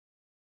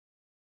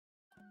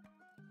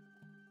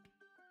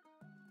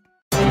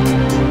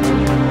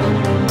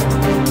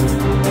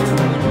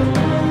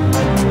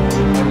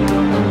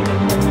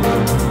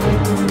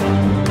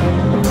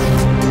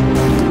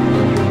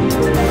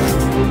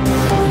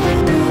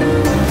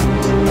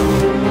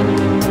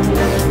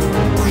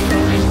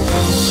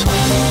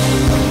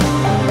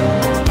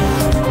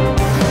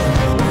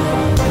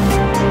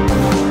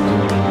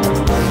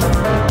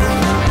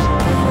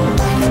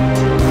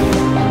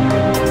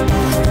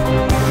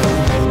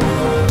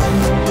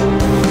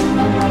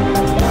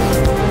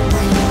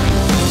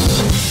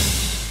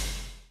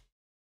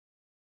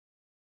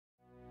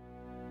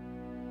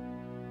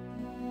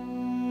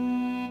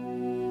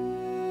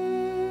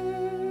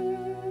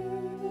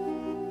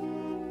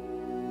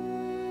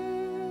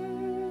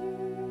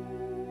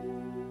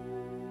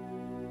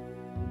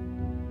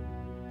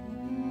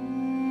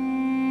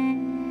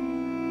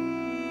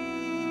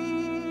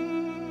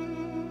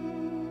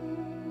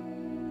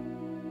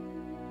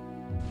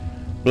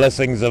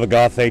Blessings of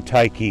Agathe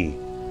Taiki,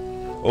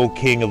 O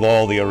King of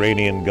all the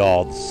Iranian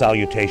gods,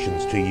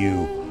 salutations to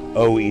you,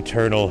 O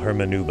eternal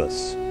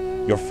Hermanubis.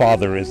 Your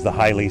father is the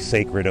highly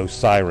sacred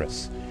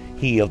Osiris,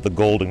 he of the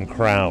golden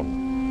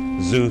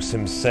crown. Zeus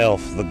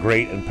himself, the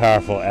great and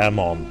powerful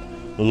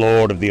Ammon,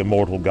 lord of the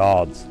immortal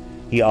gods.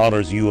 He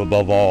honors you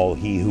above all,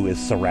 he who is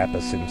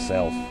Serapis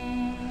himself.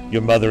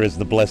 Your mother is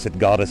the blessed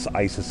goddess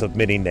Isis of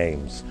many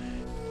names,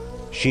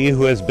 she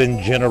who has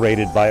been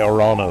generated by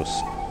Ouranos,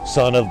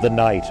 son of the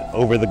night,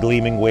 over the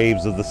gleaming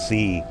waves of the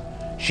sea,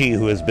 she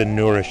who has been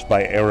nourished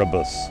by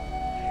Erebus,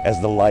 as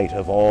the light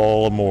of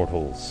all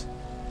immortals.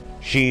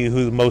 She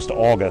who most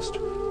august,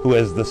 who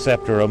has the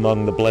scepter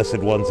among the blessed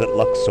ones at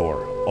Luxor,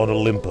 on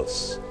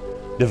Olympus,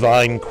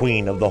 divine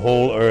queen of the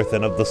whole earth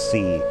and of the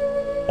sea,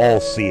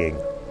 all-seeing,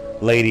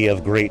 lady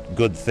of great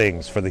good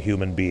things for the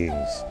human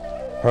beings.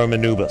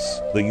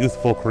 Hermanubis, the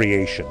youthful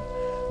creation,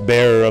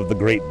 bearer of the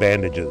great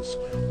bandages,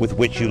 with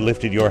which you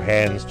lifted your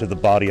hands to the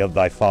body of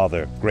thy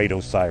father, great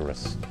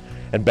Osiris,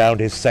 and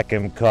bound his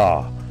second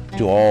Ka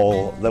to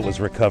all that was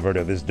recovered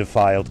of his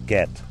defiled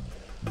Ket.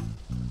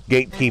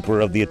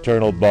 Gatekeeper of the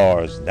eternal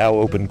bars, now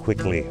open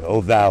quickly,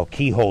 O thou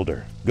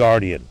keyholder,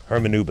 guardian,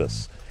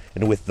 Hermanubis,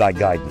 and with thy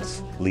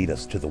guidance lead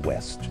us to the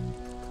west.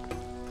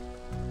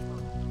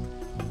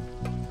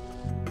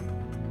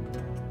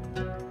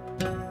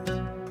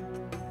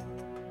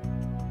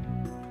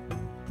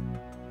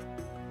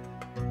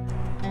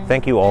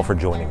 Thank you all for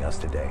joining us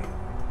today.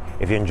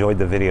 If you enjoyed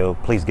the video,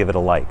 please give it a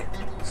like,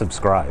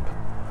 subscribe,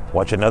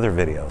 watch another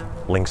video,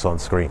 links on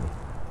screen.